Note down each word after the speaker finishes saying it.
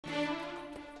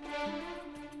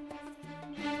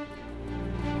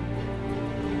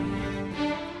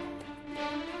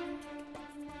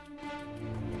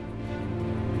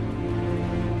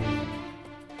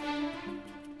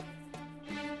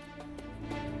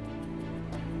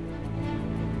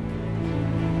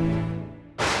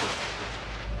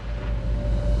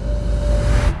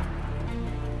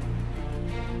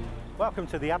Welcome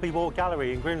to the Abbey Walk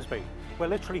Gallery in Grimsby, where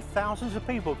literally thousands of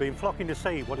people have been flocking to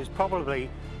see what is probably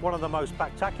one of the most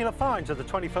spectacular finds of the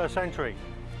 21st century.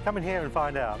 Come in here and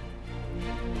find out.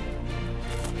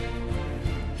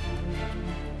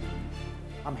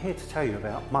 I'm here to tell you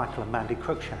about Michael and Mandy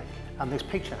Cruikshank and this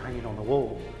picture hanging on the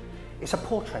wall. It's a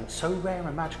portrait so rare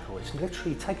and magical, it's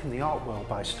literally taken the art world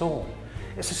by storm.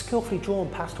 It's a skillfully drawn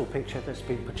pastel picture that's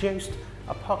been produced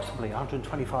approximately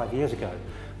 125 years ago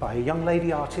by a young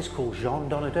lady artist called Jeanne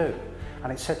Donnadieu,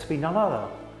 and it's said to be none other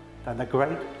than the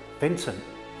great Vincent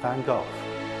van Gogh.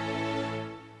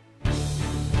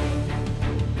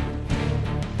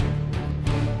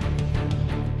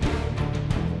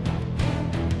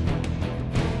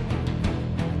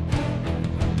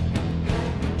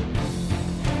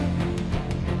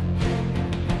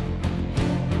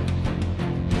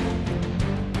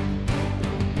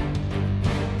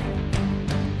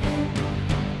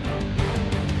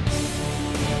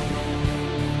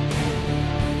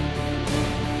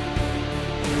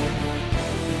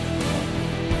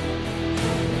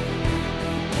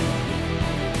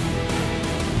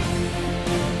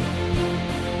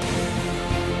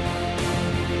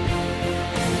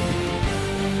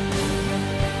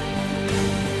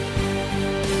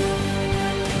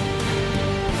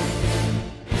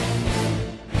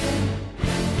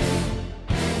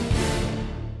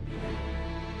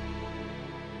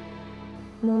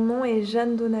 Mon nom est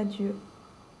Jeanne Donnadieu.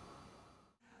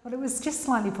 Well, it was just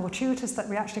slightly fortuitous that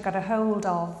we actually got a hold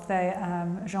of the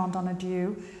Jeanne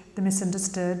Donnadieu, the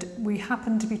misunderstood. We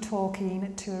happened to be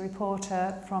talking to a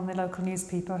reporter from the local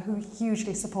newspaper who's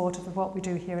hugely supportive of what we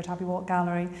do here at Abbey Walk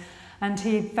Gallery, and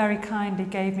he very kindly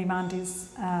gave me Mandy's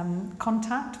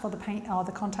contact for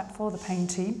the contact for the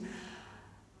painting.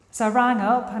 So I rang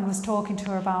up and was talking to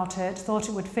her about it, thought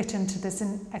it would fit into this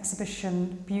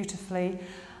exhibition beautifully.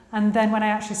 And then when I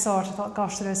actually saw it, I thought,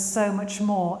 gosh, there is so much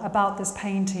more about this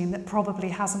painting that probably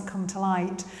hasn't come to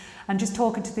light. And just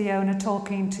talking to the owner,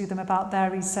 talking to them about their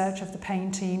research of the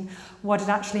painting, what it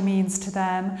actually means to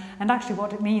them, and actually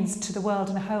what it means to the world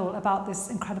in a whole about this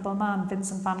incredible man,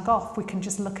 Vincent van Gogh. We can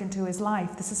just look into his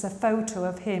life. This is a photo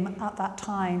of him at that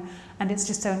time, and it's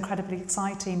just so incredibly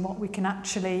exciting what we can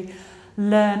actually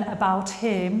learn about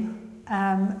him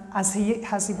as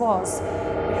he was.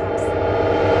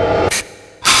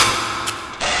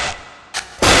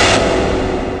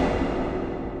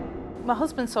 My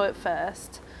husband saw it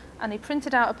first and he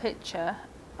printed out a picture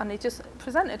and he just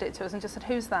presented it to us and just said,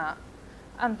 "Who's that?"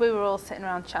 And we were all sitting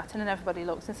around chatting and everybody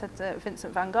looked and said,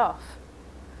 "Vincent van Gogh."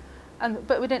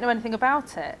 But we didn't know anything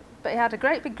about it. But he had a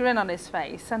great big grin on his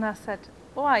face and I said,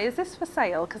 "Why, is this for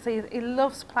sale?" Because he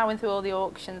loves ploughing through all the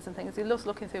auctions and things. He loves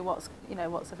looking through what's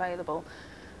available.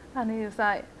 And he was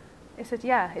like, he said,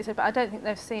 "Yeah." He said, "But I don't think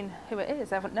they've seen who it is.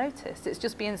 They haven't noticed. It's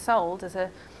just being sold as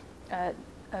a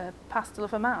pastel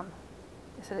of a man."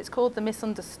 He said, "It's called The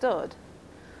Misunderstood."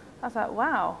 I was like,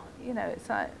 wow, it's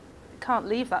like, can't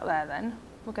leave that there then.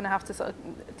 We're going to have to sort of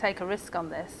take a risk on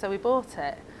this. So we bought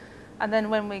it. And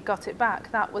then when we got it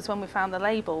back, that was when we found the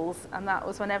labels, and that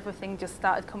was when everything just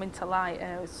started coming to light.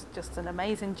 And it was just an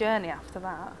amazing journey after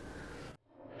that.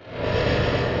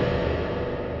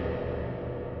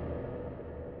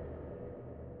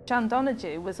 Jeanne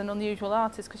Donnadieu was an unusual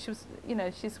artist because she was,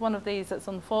 she's one of these that's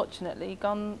unfortunately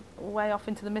gone way off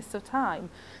into the mists of time.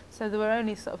 So there were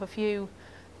only sort of a few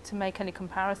to make any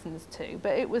comparisons to,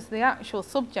 but it was the actual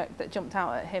subject that jumped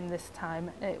out at him this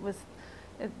time. It was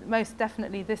most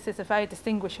definitely, this is a very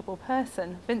distinguishable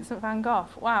person, Vincent van Gogh.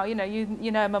 Wow, you know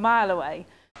him a mile away.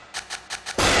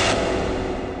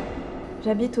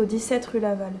 J'habite au 17 rue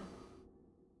Laval.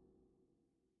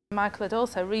 Michael had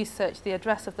also researched the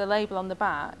address of the label on the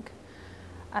back,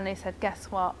 and he said, guess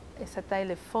what? He said they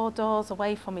live 4 doors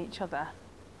away from each other.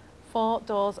 4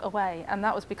 doors away, and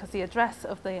that was because the address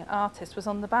of the artist was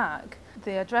on the back.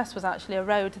 The address was actually a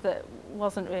road that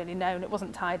wasn't really known, it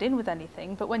wasn't tied in with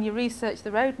anything, but when you research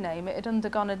the road name, it had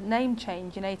undergone a name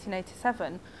change in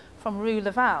 1887 from Rue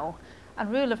Laval. And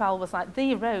Rue Laval was like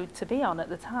the road to be on at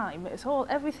the time. It was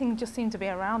everything just seemed to be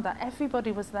around that.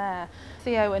 Everybody was there.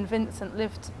 Theo and Vincent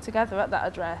lived together at that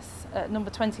address at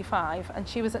number 25, and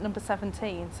she was at number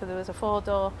 17. So there was a 4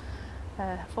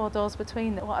 doors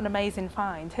between them. What an amazing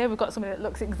find. Here we've got somebody that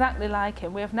looks exactly like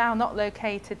him. We have now not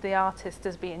located the artist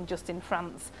as being just in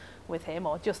France with him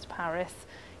or just Paris.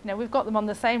 We've got them on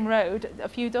the same road, a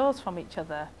few doors from each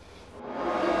other.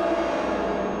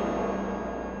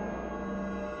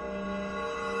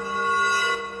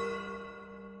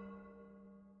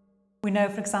 We know,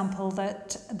 for example,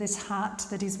 that this hat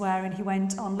that he's wearing, he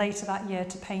went on later that year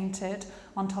to paint it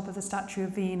on top of the statue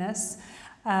of Venus.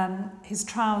 His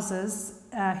trousers,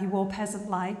 he wore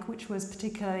peasant-like, which was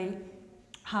particularly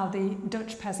how the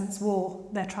Dutch peasants wore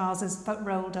their trousers but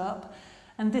rolled up.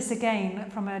 And this again,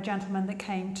 from a gentleman that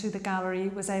came to the gallery,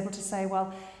 was able to say,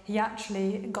 well, he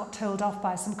actually got told off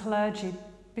by some clergy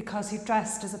because he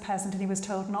dressed as a peasant and he was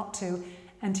told not to,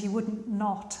 and he wouldn't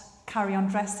not carry on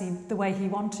dressing the way he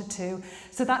wanted to.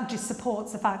 So that just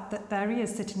supports the fact that there he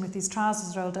is sitting with his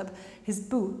trousers rolled up. His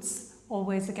boots,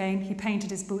 always again, he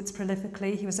painted his boots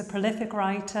prolifically. He was a prolific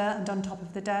writer, and on top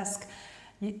of the desk,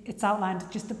 it's outlined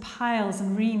just the piles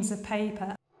and reams of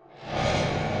paper.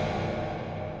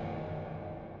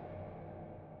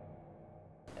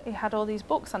 He had all these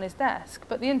books on his desk,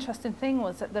 but the interesting thing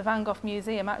was that the Van Gogh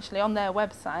Museum actually on their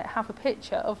website have a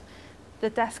picture of the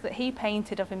desk that he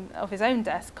painted of his own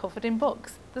desk covered in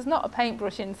books. There's not a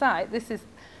paintbrush in sight. This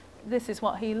is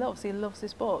what he loves. He loves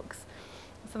his books.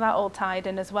 So that all tied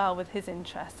in as well with his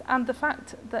interests, and the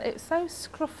fact that it's so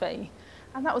scruffy.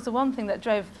 And that was the one thing that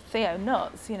drove Theo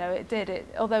nuts. You know, it did.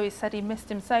 Although he said he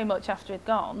missed him so much after he'd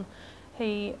gone,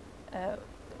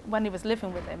 when he was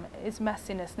living with him, his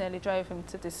messiness nearly drove him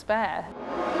to despair.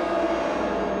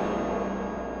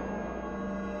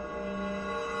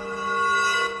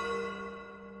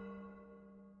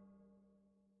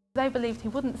 They believed he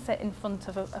wouldn't sit in front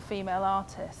of a female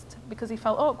artist because he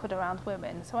felt awkward around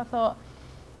women. So I thought,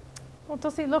 well,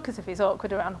 does he look as if he's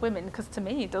awkward around women? Because to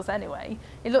me he does anyway.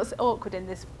 He looks awkward in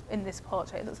this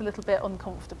portrait. It looks a little bit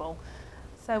uncomfortable.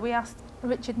 So we asked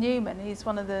Richard Newman. He's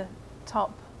one of the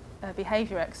top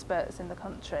behaviour experts in the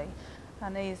country,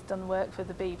 and he's done work for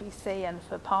the BBC and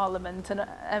for Parliament and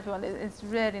everyone. It's a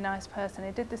really nice person.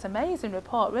 He did this amazing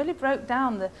report, really broke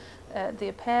down the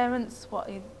appearance, what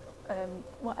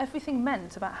everything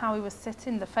meant about how he was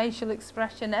sitting, the facial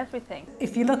expression, everything.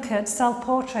 If you look at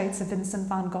self-portraits of Vincent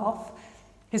van Gogh,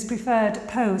 his preferred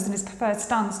pose and his preferred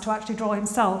stance to actually draw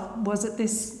himself was at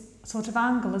this sort of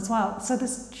angle as well. So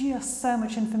there's just so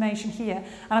much information here, and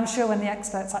I'm sure when the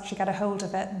experts actually get a hold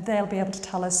of it, they'll be able to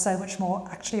tell us so much more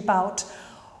actually about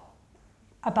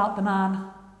the man,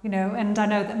 you know. And I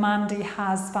know that Mandy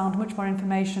has found much more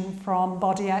information from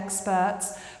body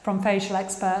experts, from facial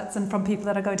experts, and from people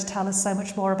that are going to tell us so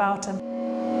much more about him.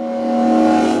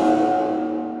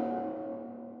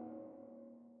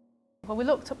 Well, we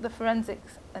looked up the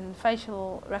forensics and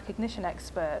facial recognition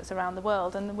experts around the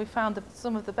world, and we found that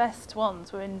some of the best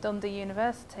ones were in Dundee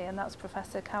University, and that's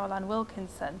Professor Caroline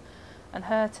Wilkinson and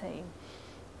her team.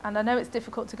 And I know it's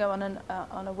difficult to go on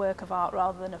a work of art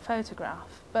rather than a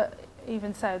photograph, but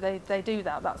even so, they do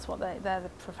that. That's what they're the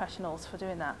professionals for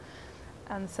doing that.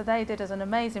 And so they did us an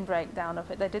amazing breakdown of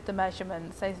it. They did the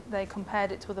measurements, they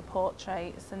compared it to other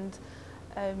portraits,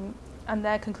 and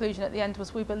their conclusion at the end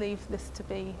was, we believe this to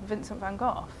be Vincent van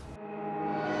Gogh.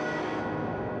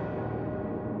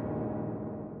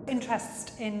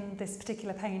 Interest in this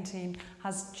particular painting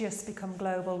has just become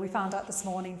global. We found out this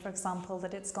morning, for example,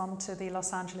 that it's gone to the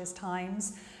Los Angeles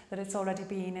Times, that it's already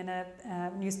been in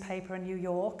a newspaper in New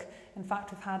York. In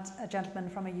fact, we've had a gentleman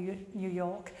from a New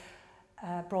York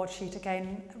broadsheet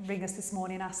again ring us this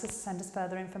morning, ask us to send us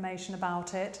further information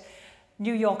about it.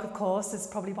 New York, of course, is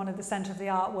probably one of the centre of the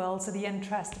art world, so the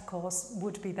interest, of course,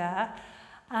 would be there.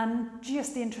 And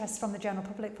just the interest from the general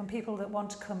public, from people that want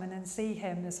to come in and see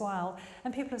him as well.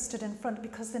 And people have stood in front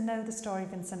because they know the story of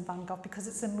Vincent van Gogh, because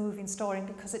it's a moving story and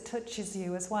because it touches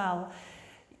you as well.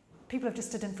 People have just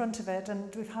stood in front of it,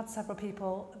 and we've had several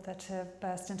people that have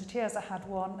burst into tears. I had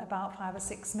one about 5 or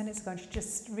 6 minutes ago, and she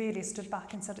just really stood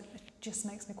back and said, it just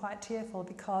makes me quite tearful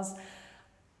because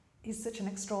he's such an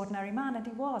extraordinary man, and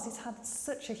he's had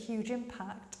such a huge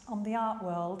impact on the art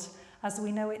world as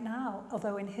we know it now,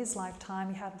 although in his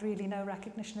lifetime he had really no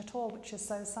recognition at all, which is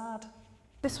so sad.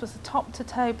 This was a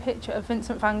top-to-toe picture of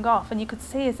Vincent van Gogh, and you could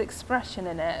see his expression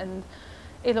in it, and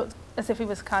he looked as if he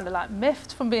was kind of like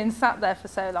miffed from being sat there for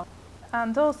so long.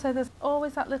 And also there's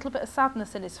always that little bit of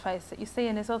sadness in his face that you see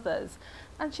in his others,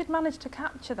 and she'd managed to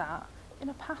capture that in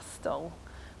a pastel,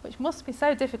 which must be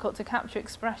so difficult to capture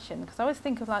expression, because I always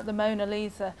think of like the Mona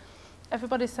Lisa.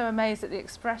 Everybody's so amazed at the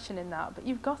expression in that, but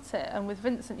you've got it, and with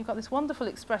Vincent you've got this wonderful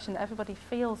expression that everybody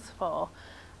feels for,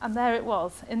 and there it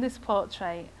was in this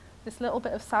portrait, this little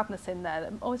bit of sadness in there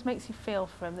that always makes you feel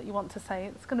for him, that you want to say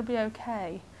it's going to be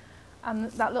okay, and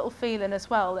that little feeling as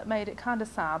well that made it kind of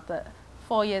sad that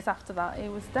 4 years after that he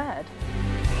was dead.